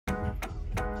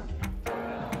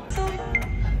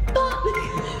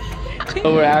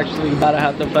So we're actually about to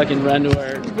have to fucking run to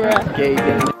our gate.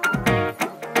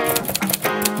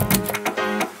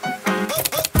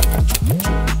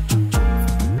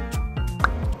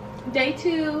 Day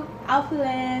 2,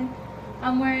 alphaland.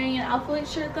 I'm wearing an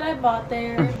alphaland shirt that I bought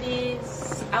there.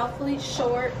 These alphaland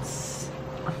shorts,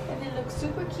 and they look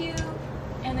super cute.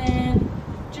 And then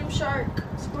Gymshark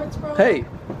sports bra. Hey.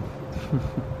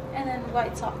 And then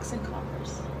white socks and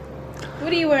Converse.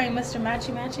 What are you wearing, Mr.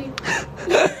 Matchy Matchy?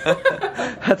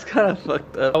 That's kind of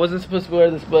fucked up. I wasn't supposed to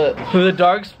wear this, but the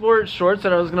dark sport shorts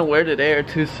that I was gonna wear today are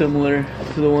too similar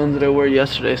to the ones that I wore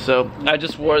yesterday. So I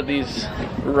just wore these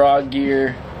raw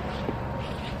gear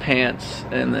pants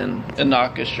and then a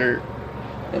Naka shirt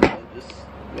and then just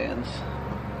Vans.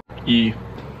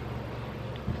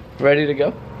 Ready to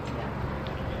go?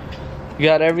 You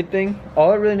got everything?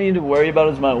 All I really need to worry about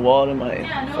is my wallet and my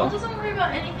Noel phone. doesn't worry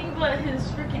about anything but his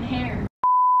freaking hair.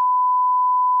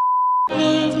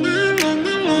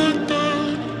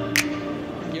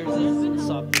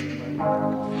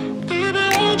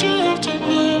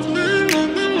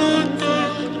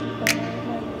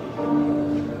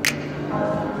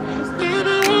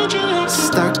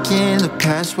 Stuck in the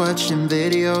past watching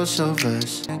videos of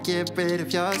us. Can't get rid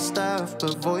of your stuff,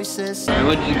 but voices. Alright,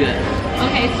 what did you get?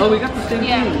 Okay, so Oh, we got the same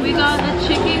yeah, thing. we got the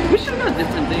chicken. We should have got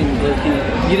different things, but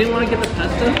you didn't want to get the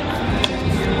pesto?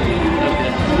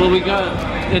 Okay. Well, we got,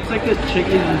 it's like a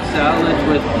chicken salad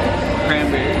with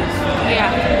cranberries.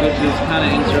 Yeah. Which is kind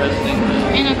of interesting.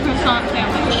 And a croissant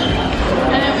sandwich.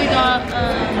 And then we got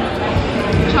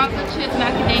chocolate chip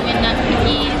macadamia nut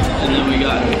cookies. And then we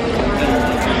got,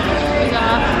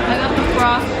 I got the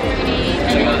frost fruity.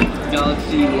 I got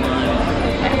Galaxy One.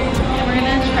 And we're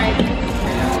gonna try this.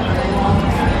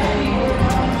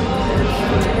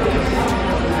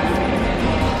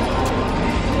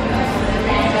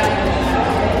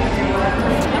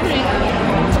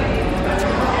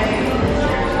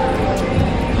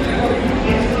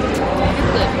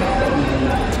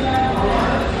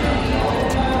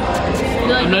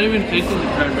 I'm not even tasting the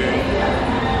cranberry.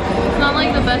 It's not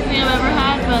like the best thing I've ever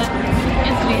had, but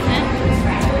it's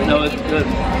decent. No, it's good.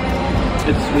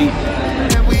 It's sweet.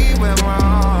 We went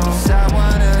wrong. I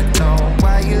wanna know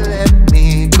why you let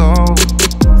me go.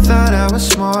 Thought I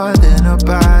was more than a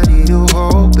body to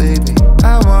hold, baby.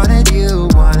 I wanted you,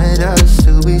 wanted us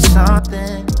to be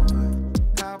something.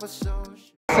 I was so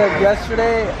Said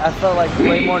yesterday, I felt like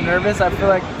way more nervous. I feel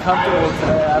like comfortable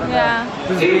today. I don't know.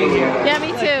 Just being here. Yeah,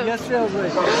 me too. Yesterday I was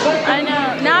like, I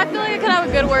know. Now I feel like I could have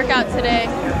a good workout today.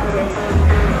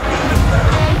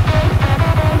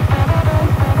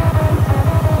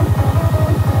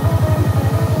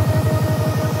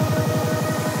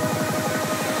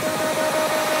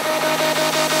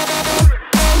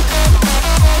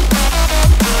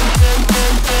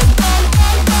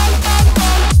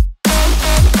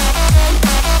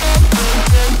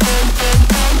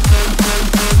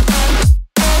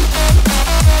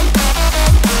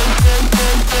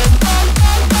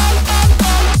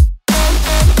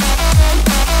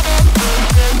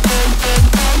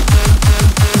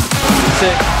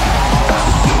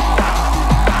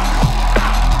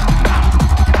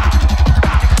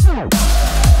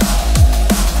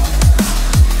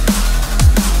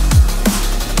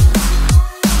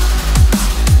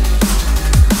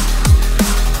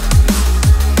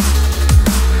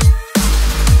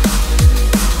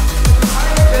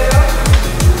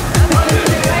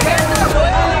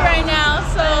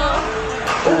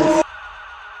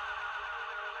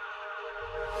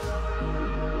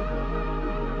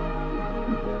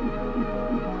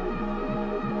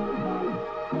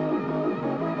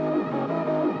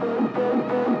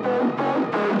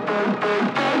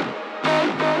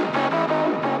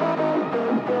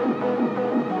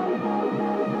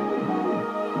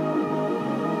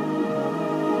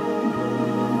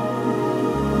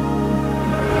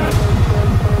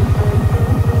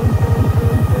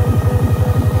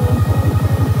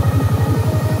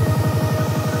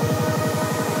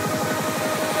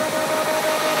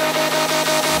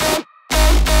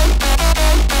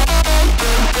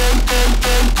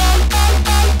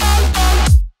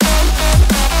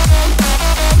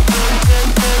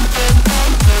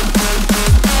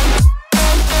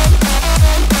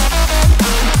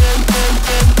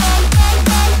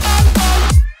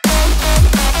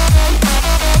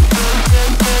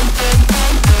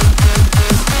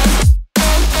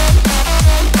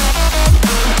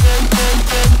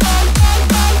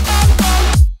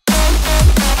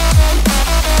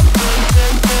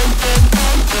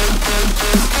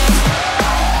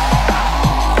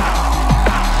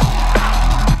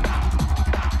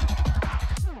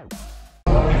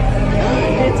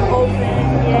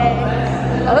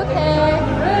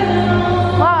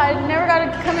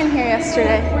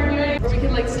 yesterday. Or we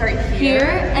could like start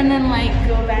Here and then like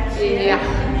go back here. Yeah.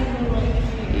 And then go like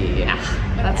here.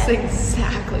 Yeah. That's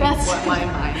exactly That's- what my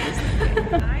mind is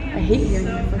thinking. I hate hearing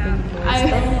your fucking voice.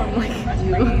 I'm like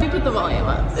you. You put the volume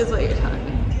up, is what you're telling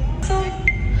me. So,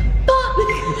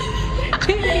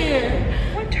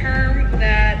 One term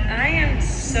that I am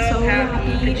so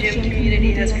happy the gym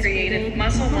community has created,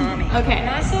 muscle mommy. Okay.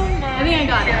 Muscle mommy I think I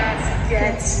got it. just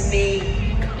gets me.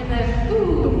 and then,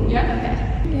 ooh, yeah.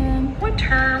 Okay. Yeah. One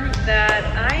term that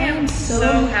I am so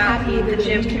happy the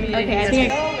gym community Okay, I has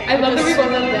think created. I love that we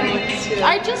both have them too.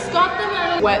 I just got them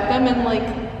and Wet them and like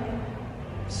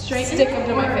straight. stick them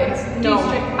to my face. Do No, you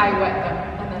straight- I wet them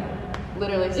and then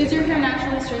literally stick Is your them. hair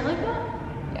naturally straight like that?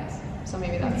 Yes. So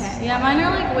maybe that's. Okay. Yeah, mine are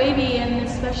like wavy, and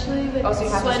especially with Oh, so you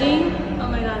have to sweating. Oh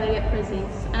my god, I get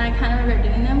frizzies, and I kind of regret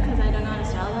doing them because I don't know how to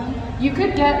style them. You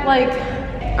could get like.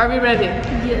 Are we ready?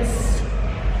 Yes.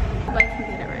 But I can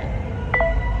get it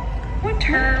right. One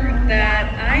term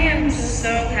that I am so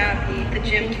happy the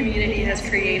gym community has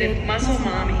created, muscle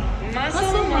mommy.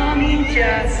 Muscle mommy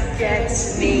just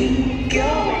gets me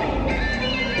going.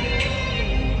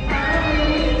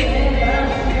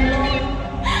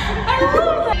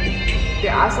 Your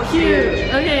ass looks Cute.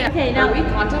 huge. Okay. Okay. Now Are we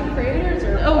content creators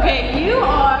or? Okay, you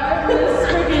are this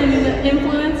freaking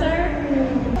influencer.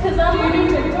 Cause I'm. Do you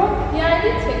do TikTok? Yeah, I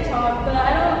do TikTok, but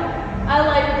I don't.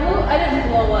 I didn't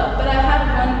blow up, but I had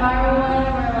one viral one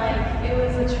where like it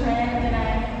was a trend, and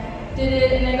I did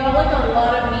it, and I got like a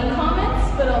lot of mean comments,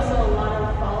 but also a lot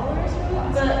of followers from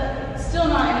it. But still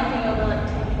not anything over like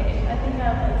 10K. I think I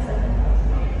have like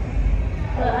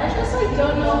 7,000. But I just like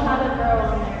don't know how to grow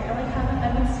on there. I like haven't.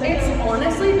 I've been stuck. It's in this-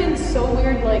 honestly been so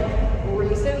weird, like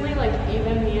recently, like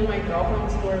even me and my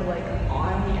girlfriends who are like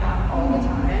on the app all the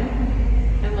time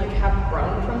and like have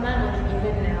grown from that, like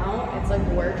even now, it's like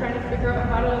we're trying to figure out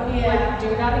how to like do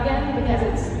that again because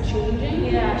it's changing.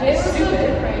 Yeah, Which is it was so stupid.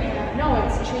 different, yeah. No,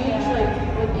 it's changed like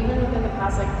even within the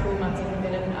past like 3 months, I think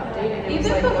they did an update and it was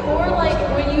Even like what the before, fuck like was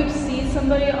going when on. you'd see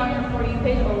somebody on your For You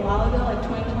page a while ago, like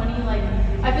 2020, like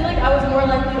I feel like I was more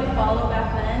likely to follow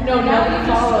back then. No, And now nobody you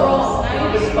just follows. scroll. Now you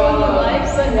Nobody just scroll the follows.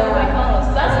 likes, but nobody Yeah. follows.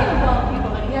 So that's even follow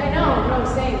people. Yeah, I know, no,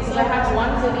 same. So I had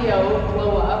one video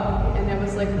blow up and it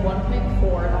was like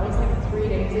 1.4. That was like 3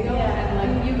 days ago. Yeah. And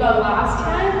like You the got last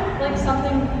time, like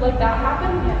something like that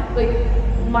happened, like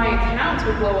my accounts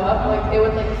would blow up, like it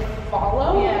would like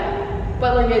follow. Yeah.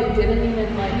 But like it didn't even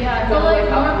like Yeah, I go feel like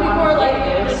up more people one are like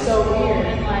click. It was so weird.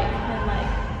 and like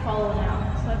follow now.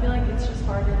 So I feel like it's just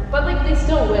harder. But like they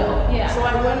still will. Yeah. So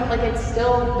I wouldn't like it's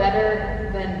still better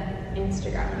than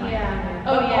Instagram. in my Yeah. opinion.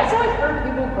 Oh, But yeah. Also I've heard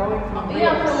people growing from Reels.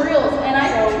 Yeah, for reals. And I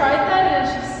So- tried that, and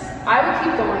it's just I would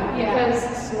keep going Yeah. because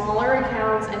smaller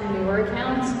accounts and newer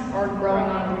accounts are growing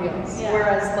on Reels. Yeah.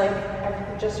 Whereas like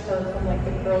I've just heard from like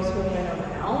the girls who have been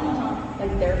around,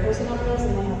 like they're posting on Reels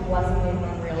and they have less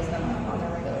engagement on Reels than on their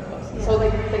regular posts. So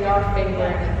like they are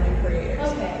favoring new creators.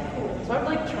 okay, cool. So I'd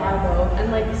like try both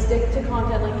and like stick to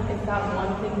content. Like if that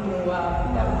one thing blew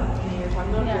up, that one thing you're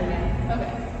talking about, Yeah.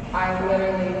 Okay. I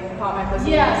literally caught my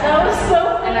pussy. Yeah, that was so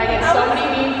funny. And I get so many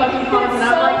mean fucking comments, and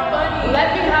I'm so like, funny. let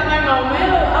me have my moment.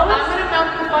 I'm gonna milk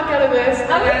the fuck out of this,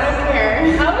 and I don't care.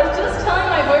 I was just telling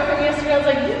my boyfriend yesterday, I was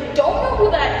like, you don't know who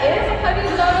that is? How do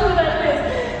you not know who that is?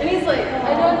 And he's like,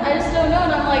 I just don't know.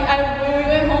 And I'm like, when we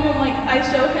went home, I'm like, I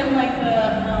showed him like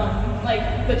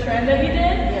the trend that he did.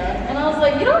 Yeah. And I was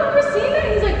like, you don't ever seen that?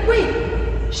 He's like, wait,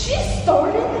 she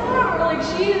started that? Or like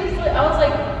she is like, I was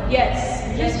like, yes.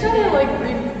 Just she kind of did. like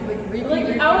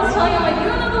repeat. I was telling him like, you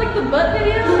don't know like the butt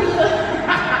video?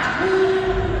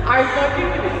 I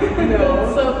fucking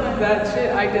know. So funny. That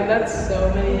shit, I did that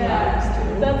so many Yeah,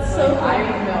 times too. that's so like, funny.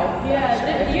 I know.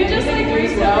 Yeah, you just like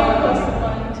recently posted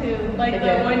one too, like I the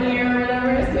did. 1 year or whatever.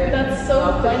 I did. That's so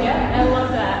Loved it, funny. yeah. I love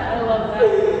that. I love that.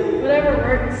 Whatever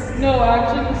works. No,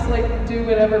 actually, just like do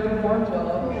whatever performs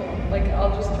well. Like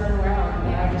I'll just turn around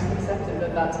and I just accepted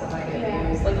that that's when I get Yeah.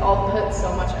 views. Like I'll put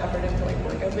so much effort into like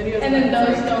workout videos, And then it's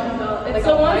those like, don't go. It's like,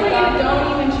 the oh ones my that you God. don't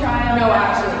even try out. No, that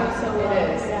actually, do so well.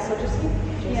 it is. Yeah. So just keep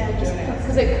Yeah, doing just it. put-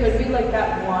 Because it could be like that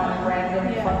one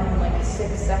random Yeah. fucking like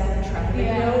 6-second trend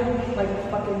Yeah. video, like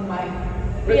fucking my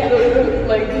Yeah.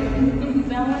 like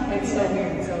That one? it's so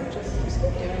weird. So just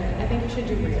keep doing it. I think you should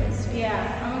do reels. Yeah,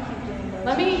 I'm gonna keep doing those.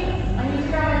 Let me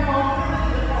grab my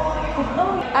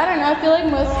phone. I don't know. I feel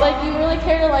like you really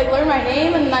care to like learn my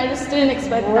name, and I just didn't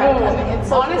expect that coming. It's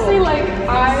so honestly, cool. like It's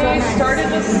I so nice. started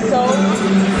this so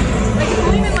like it's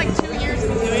only been like 2 years of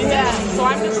doing this, so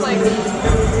I'm just like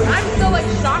I'm still like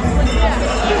shocked when you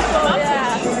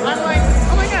Yeah. I'm like,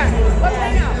 oh my god, let's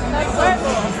hang out. That's so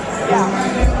cool.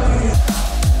 Yeah.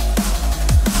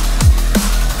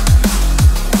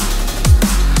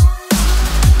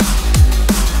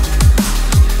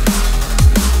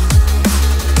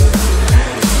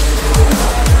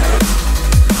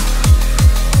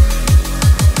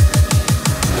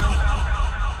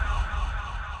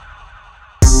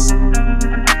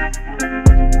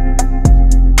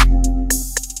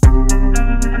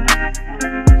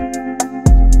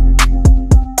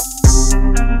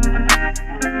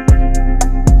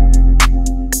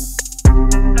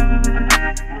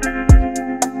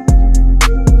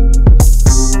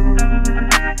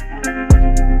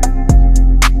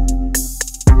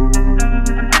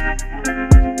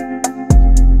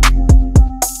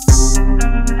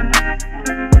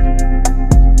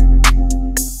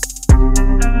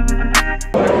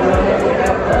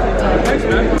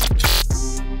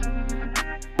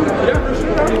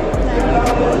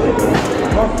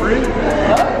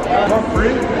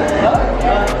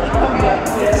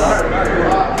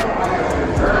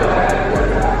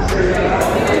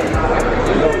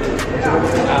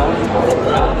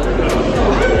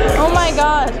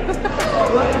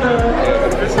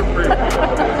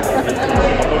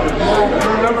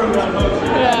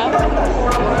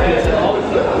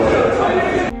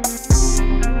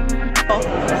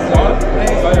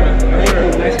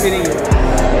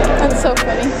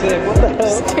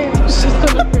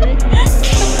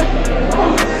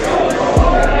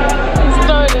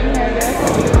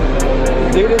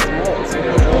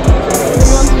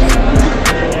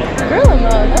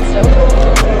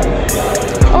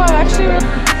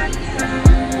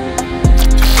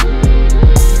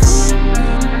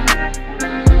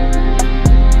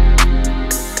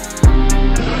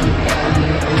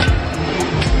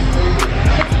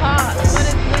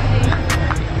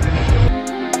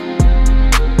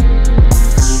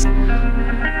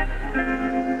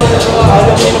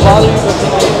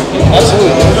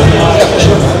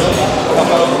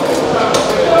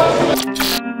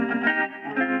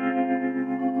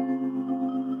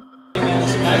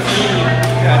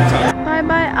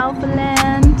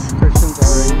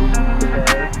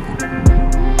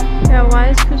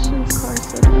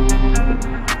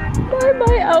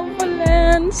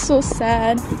 so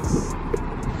sad.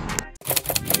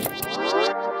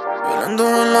 Bailando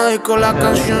en la disco la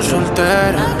canción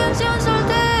soltera.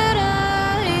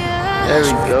 There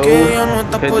we go. Que ella no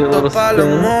está Take a puesta little para el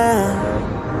spin. amor.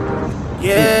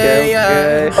 Yeah, Okay, yeah.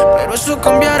 okay. Pero eso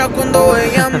cambiará cuando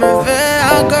ella me vea,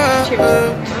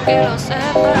 girl.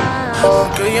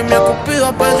 Que ella me ha cupido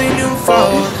a pedirle un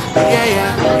favor. Yeah,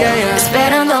 yeah, yeah, yeah.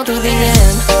 Esperando tu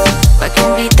DM, pa' que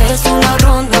invites una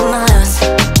ronda más,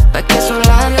 pa' que su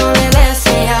labio me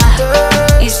bese ya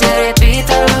y se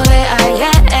repita lo de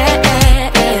ayer.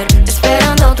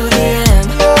 Esperando tu DM,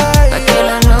 pa' que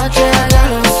la noche haga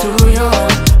lo suyo,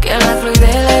 que la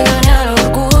fluidez le gane al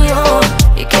orgullo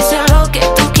y que sea lo que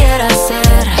tú quieras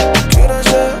hacer. Quiero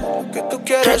hacer lo que tú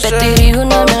quieras hacer. Repetiría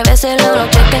una mil veces la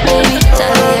noche que te vi.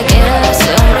 Sabía que era ese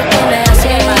hombre que me hace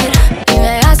vivir y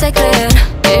me hace creer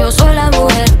que yo soy la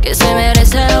mujer que se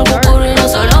merece algo puro y no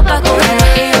solo pa' comer.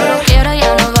 Y yo lo quiero,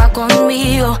 ya no va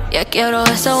conmigo. Ya quiero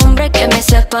ese hombre que me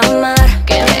sepa amar,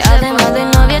 que me además de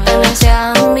novia también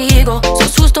sea amigo.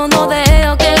 Sos justo, no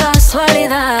veo qué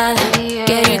casualidad.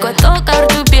 Qué rico es tocar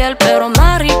tu piel, pero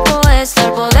más rico es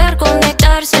el poder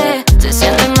conectarse. Se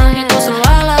siente mágico solo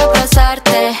al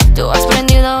abrazarte. Tú has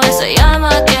prendido esa llama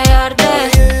que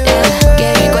arde.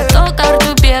 Qué rico es tocar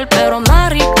tu piel, pero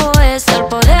más rico es el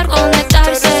poder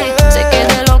conectarse. Sé que es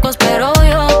de locos, pero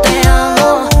yo te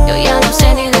amo. Yo ya no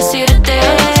sé ni decirte.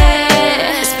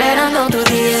 Esperando tu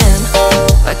DM,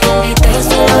 pa' que invites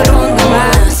una ronda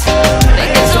más, de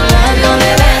que su labio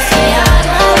me bese ya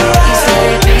y se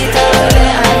repita lo de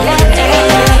ayer.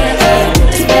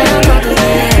 Esperando tu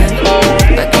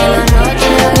DM, pa' que la noche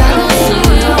haga lo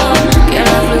suyo, que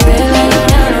la fluidez le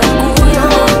gane al orgullo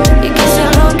y que sea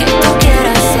lo que tú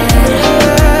quieras hacer.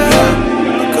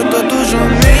 Que todos tus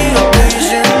amigos te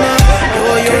dicen yo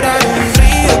voy a llorar un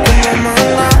río como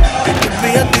mamá. Que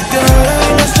pilla a ti te adora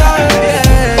y no sabes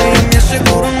bien. Y me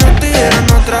aseguro no te dieran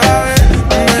otra vez.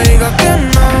 No me digas que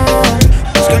no,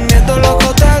 es que el miedo lo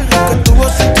jode. Que tuvo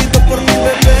sentido por mi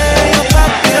bebé. Yo pa'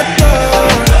 ti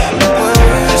estoy. No puedo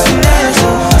vivir sin eso,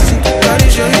 sin tus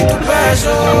caricias y tus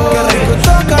besos. Qué rico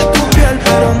tocar tu piel,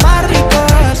 pero más rico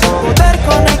es el poder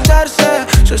conectarse.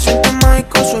 Se siente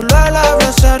mágico solo al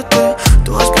abrazarte.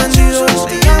 Tú has prendido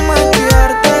ese llama que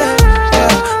arde. Yeah.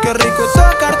 Qué rico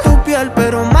tocar tu piel,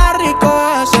 pero más rico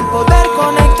es el poder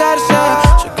conectarse.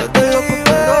 Sé que te loco,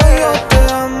 pero yo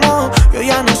te amo. Yo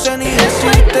ya no sé ni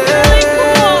decirte.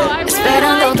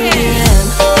 Esperando tu DM,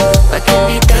 pa' que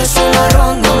invites una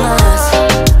ronda más,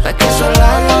 pa' que su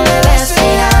labio me bese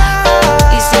ya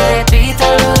y se repita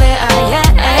lo de ayer.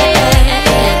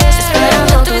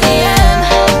 Esperando tu DM,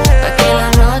 pa' que la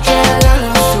noche haga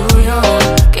lo suyo,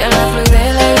 que la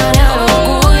fluidez le gane al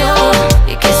orgullo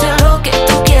y que sea lo que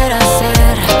tú quieras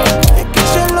hacer. Es que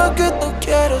sé lo que tú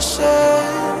quieres ser,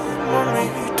 mami,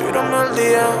 tírame al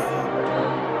día.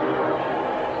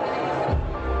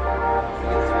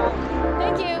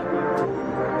 Thank you.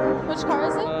 Which car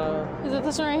is it? Is it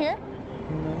this one right here?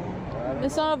 No.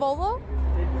 It's not a Volvo?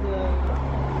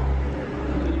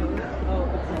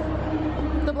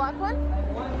 The black one?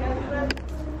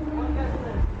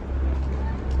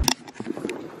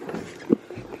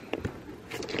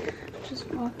 Just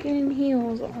walking in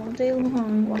heels all day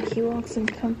long while he walks in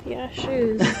comfy ass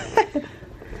shoes.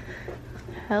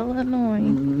 Hell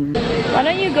annoying. Why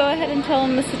don't you go ahead and tell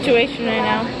him the situation right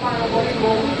now?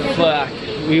 Fuck.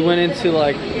 We went into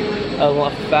like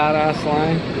a fat ass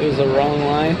line. It was the wrong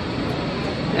line.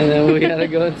 And then we had to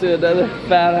go into another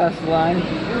fat ass line.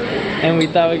 And we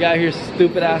thought we got here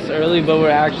stupid ass early, but we're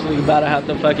actually about to have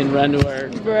to fucking run to our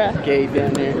Bruh. gate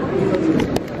down there.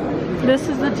 This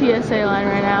is the TSA line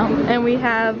right now, and we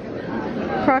have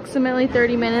approximately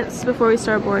 30 minutes before we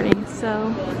start boarding,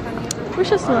 so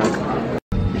wish us luck.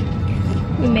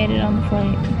 We made it on the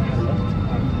flight.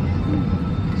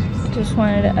 Just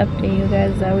wanted to update you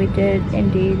guys that we did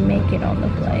indeed make it on the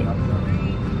flight.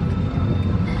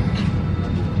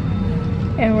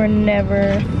 And we're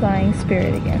never flying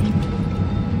Spirit again.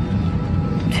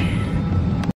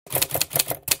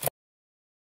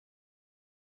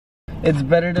 It's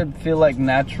better to feel like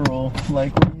natural,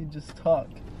 like when you just talk.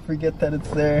 Forget that it's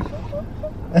there.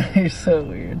 You're so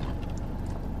weird.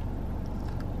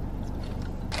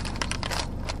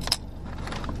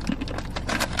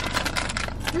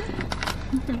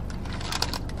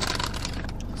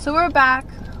 So we're back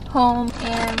home,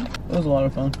 and It was a lot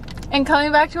of fun.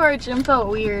 coming back to our gym felt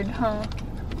weird, huh?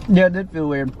 Yeah, it did feel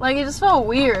weird. Like, it just felt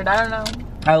weird. I don't know.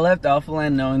 I left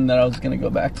alphaland knowing that I was gonna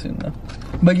go back soon though.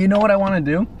 But you know what I want to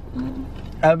do?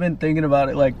 I've been thinking about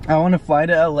it. Like, I want to fly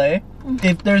to LA.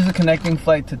 If there's a connecting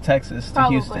flight to Texas, to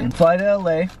Probably. Houston. Fly to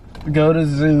LA, go to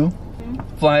zoo,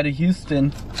 fly to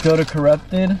Houston, go to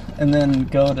Corrupted, and then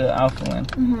go to alphaland.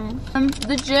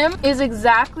 The gym is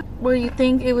exactly where you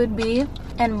think it would be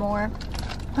and more.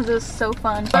 It was so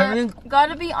fun. But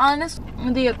gotta be honest,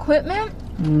 the equipment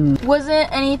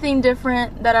wasn't anything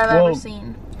different that I've ever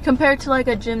seen compared to like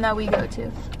a gym that we go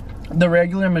to. The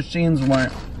regular machines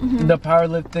weren't. The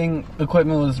powerlifting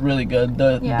equipment was really good.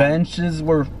 The benches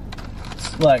were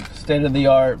like state of the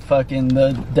art. Fucking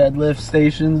the deadlift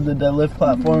stations, the deadlift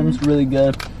platforms, really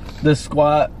good. The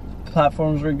squat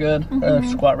platforms were good.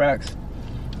 Squat racks.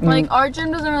 Like our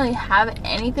gym doesn't really have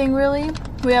anything really.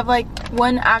 We have like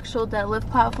one actual deadlift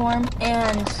platform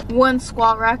and one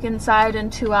squat rack inside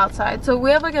and 2 outside. So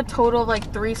we have like a total of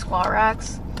like 3 squat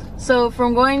racks. So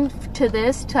from going to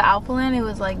this to alphaland, it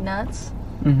was like nuts.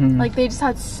 Like they just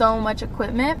had so much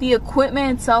equipment. The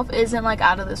equipment itself isn't like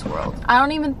out of this world. I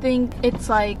don't even think it's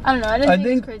like, I don't know, I didn't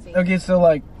think it's crazy. Okay, so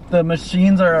like the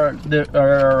machines are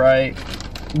alright.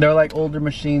 They're like older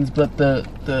machines, but the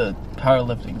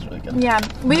powerlifting is really good. Yeah,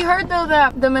 we heard though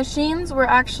that the machines were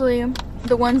actually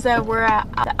the ones that were at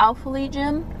the Alphalete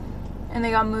gym and they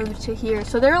got moved to here.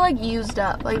 So they're like used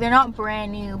up, like they're not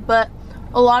brand new, but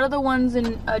a lot of the ones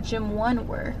in Gym 1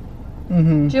 were.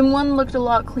 Gym 1 looked a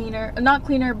lot cleaner. Not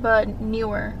cleaner, but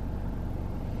newer.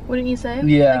 Wouldn't you say?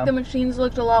 Yeah. Like the machines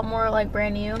looked a lot more like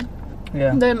brand new.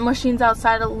 Yeah. The machines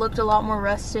outside looked a lot more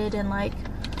rusted and like,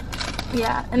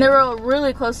 yeah. And they were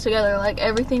really close together. Like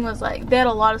everything was like, they had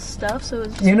a lot of stuff, so it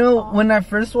was just you know, when I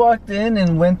first walked in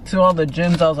and went to all the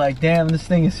gyms, I was like, damn, this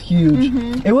thing is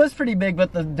huge. It was pretty big,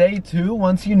 but the day 2,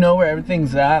 once you know where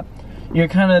everything's at, you're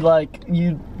kind of like,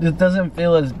 it doesn't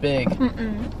feel as big.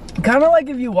 Kind of like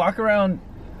if you walk around,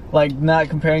 like not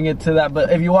comparing it to that,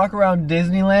 but if you walk around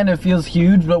Disneyland, it feels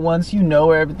huge, but once you know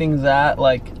where everything's at,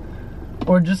 like,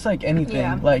 or just like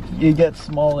anything, like it gets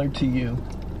smaller to you.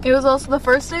 It was also, the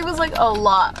first day was like a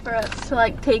lot for us to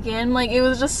like take in. Like it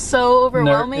was just so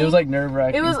overwhelming. It was like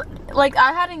nerve-wracking. It was like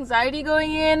I had anxiety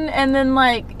going in, and then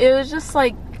like it was just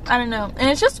like, I don't know. And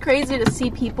it's just crazy to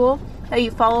see people that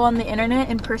you follow on the internet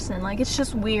in person. Like it's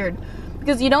just weird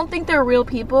because you don't think they're real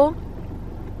people,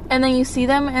 and then you see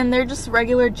them and they're just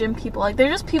regular gym people. Like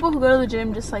they're just people who go to the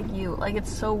gym just like you. Like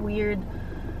it's so weird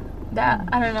that,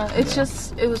 I don't know, it's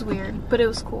just, it was weird, but it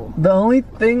was cool. The only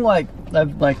thing like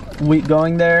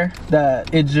going there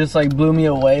that it just like blew me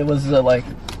away was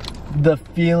the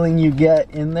feeling you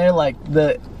get in there. Like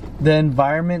the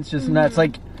environment's just nuts.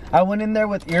 Like I went in there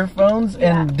with earphones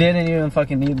and didn't even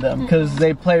fucking need them because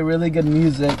they play really good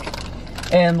music,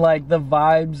 and like the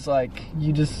vibes, like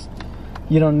you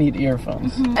don't need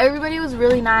earphones. Everybody was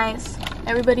really nice.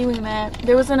 Everybody we met,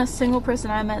 there wasn't a single person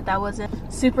I met that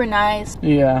wasn't super nice.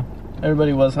 Yeah,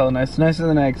 everybody was hella nice. Nicer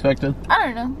than I expected. I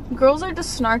don't know. Girls are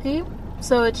just snarky,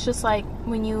 so it's just like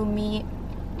when you meet,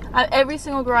 every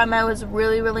single girl I met was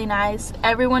really, really nice.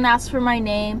 Everyone asked for my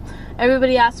name.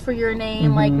 Everybody asked for your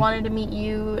name, like wanted to meet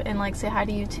you and like say hi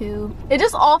to you too. It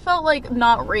just all felt like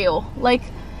not real. Like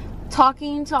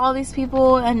talking to all these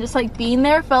people and just like being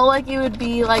there felt like it would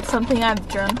be like something I've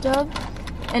dreamt of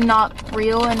and not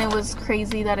real. And it was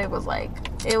crazy that it was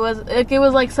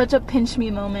like such a pinch me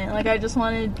moment. Like I just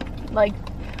wanted, like,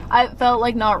 I felt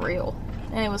like not real,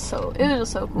 and it was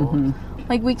just so cool.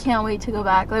 Like we can't wait to go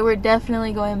back. Like we're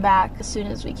definitely going back as soon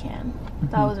as we can.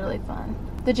 That was really fun.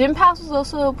 The gym pass was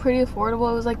also pretty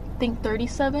affordable. It was like, I think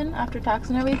 $37 after tax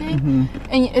and everything.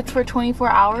 And it's for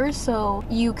 24 hours, so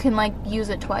you can like use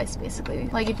it twice basically.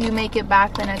 Like if you make it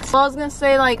back the next. So I was gonna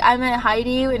say, like, I met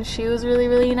Heidi and she was really,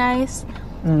 really nice.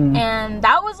 And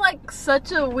that was like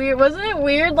such a weird, wasn't it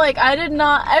weird? Like I did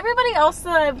not, everybody else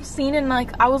that I've seen, and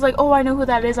like I was like, oh, I know who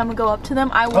that is, I'm gonna go up to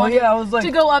them. I wanted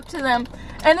to go up to them.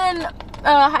 And then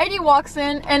Heidi walks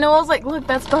in and Noel's like, look,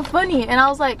 that's Buff Bunny. And I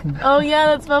was like, oh yeah,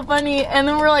 that's Buff Bunny. And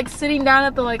then we're like sitting down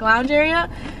at the like lounge area,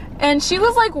 and she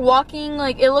was like walking,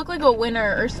 like it looked like a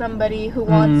winner or somebody who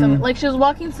won some, like she was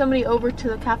walking somebody over to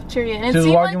the cafeteria, and she was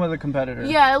walking with a competitor.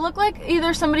 Yeah, it looked like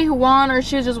either somebody who won or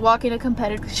she was just walking a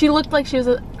competitor. She looked like she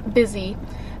was busy,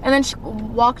 and then she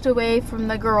walked away from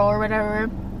the girl or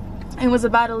whatever and was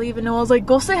about to leave, and Noel was like,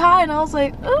 go say hi. And I was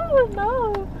like, oh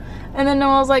no. And then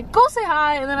Noel was like, go say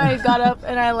hi. And then I got up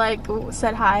and I like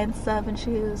said hi and stuff, and she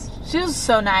was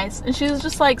so nice, and she was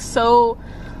just like so.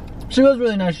 She was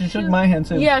really nice. She shook my hand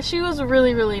too. Yeah, she was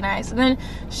really, really nice. And then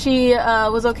she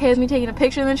was okay with me taking a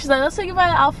picture. And then she's like, let's take it by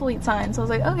the Alphalete sign. So I was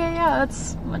like, okay, yeah,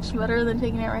 that's much better than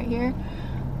taking it right here.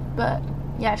 But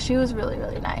yeah, she was really,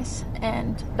 really nice.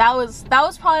 And that was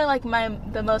probably like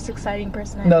the most exciting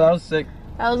person I met. No, that was sick.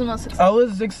 That was the most exciting. I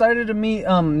was excited to meet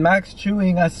Max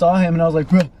Chewing. I saw him and I was like,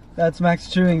 bro, that's Max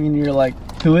Chewing. And you're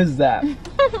like, who is that?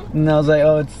 And I was like,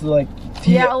 oh, it's like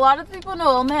Yeah, a lot of people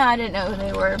Noel met. I didn't know who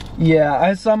they were. Yeah,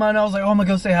 I saw mine and I was like, oh, I'm gonna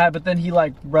go say hi, but then he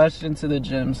like rushed into the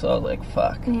gym, so I was like,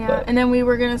 fuck. Yeah, but, and then we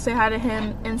were gonna say hi to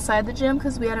him inside the gym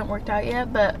because we hadn't worked out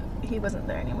yet, but he wasn't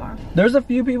there anymore. There's a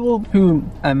few people who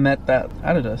I met that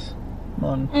added us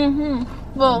on.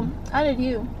 Well, added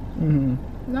you.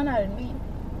 Not added me.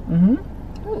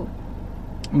 Ooh.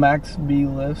 Max B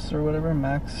lifts or whatever.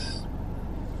 Max.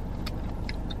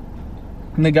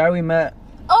 And the guy we met.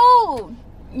 Oh,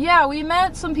 yeah, we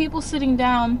met some people sitting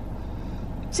down.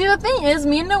 See, the thing is,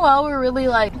 me and Noel were really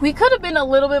like, we could have been a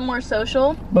little bit more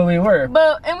social. But we were.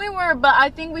 But I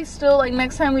think we still, like,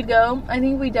 next time we go, I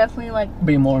think we definitely, like,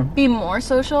 be more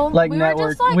social. Like,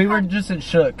 network. We were just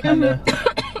shook, kind of.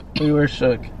 We were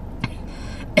shook.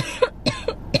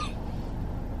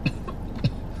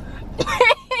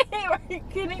 Are you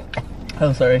kidding?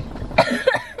 Oh, sorry.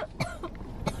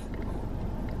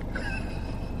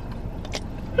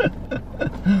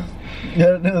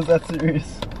 Yeah, no, it was that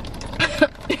serious.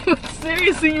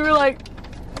 Seriously, you were like...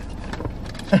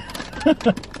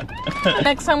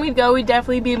 Next time we go, we'd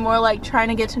definitely be more like trying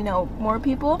to get to know more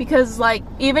people, because like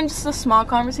even just the small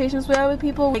conversations we had with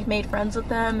people, like made friends with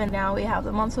them, and now we have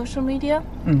them on social media.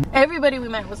 Everybody we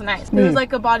met was nice. He was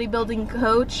like a bodybuilding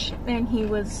coach, and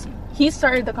he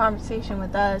started the conversation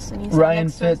with us, and he's Ryan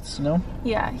Fitz, no?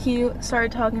 Yeah, he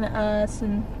started talking to us,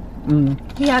 and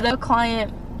he had a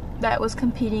client that was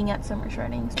competing at summer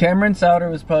shredding. Cameron Souter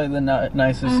was probably the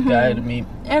nicest guy to meet.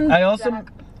 And I also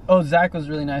Zach. Oh, Zach was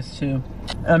really nice too.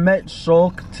 I met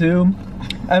Shulk too.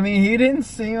 I mean, he didn't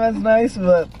seem as nice,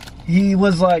 but he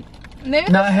was like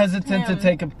not hesitant to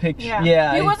take a picture.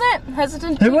 Yeah, he wasn't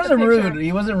hesitant to take a picture.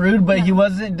 He wasn't rude, but he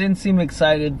didn't seem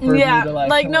excited for me to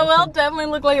like Noel definitely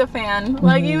looked like a fan.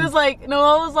 Like he was like,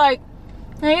 Noel was like,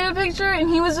 can I get a picture? And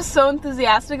he was just so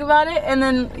enthusiastic about it, and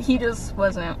then he just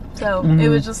wasn't. So it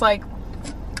was just like,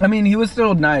 I mean, he was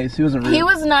still nice. He wasn't rude. He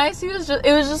was nice. It was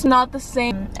just not the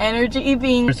same energy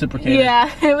being reciprocated.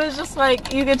 Yeah, it was just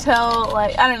like, you could tell,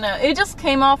 like, I don't know, it just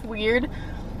came off weird,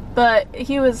 but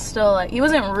he was still like, he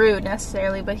wasn't rude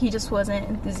necessarily, but he just wasn't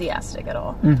enthusiastic at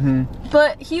all.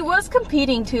 But he was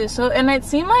competing too, so, and it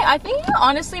seemed like, I think he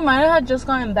honestly might have had just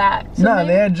gotten back. So no,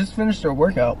 they had just finished their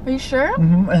workout. Are you sure?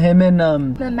 Him and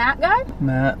the Matt guy?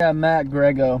 Matt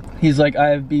Grego. He's like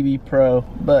IFBB Pro,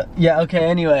 but yeah, okay,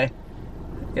 anyway.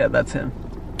 Yeah, that's him.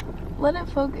 Let it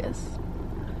focus.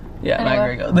 Yeah, Matt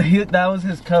Grego. That was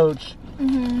his coach.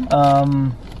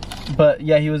 But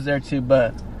yeah, he was there too.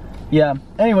 But yeah,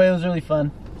 anyway, it was really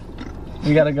fun.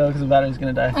 We gotta go because the battery's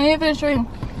gonna die. I need to finish reading.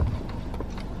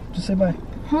 Just say bye.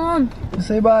 Hold on. Just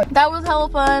say bye. That was hella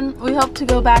fun. We hope to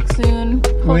go back soon.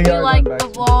 Hope you like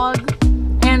the vlog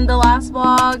and the last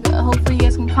vlog. Hopefully you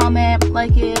guys can comment,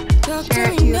 like it,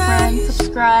 share it to your friends,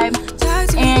 subscribe,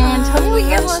 and tell me what you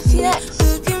guys want to see next.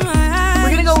 We're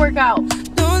gonna go work out.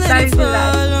 Excited to do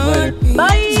that. Later.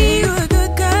 Bye!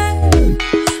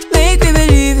 Make me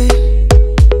believe it.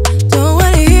 Don't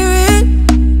wanna hear it.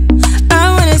 I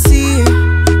wanna see it.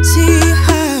 See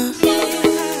how.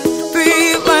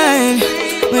 Rewind.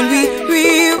 When we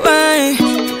rewind.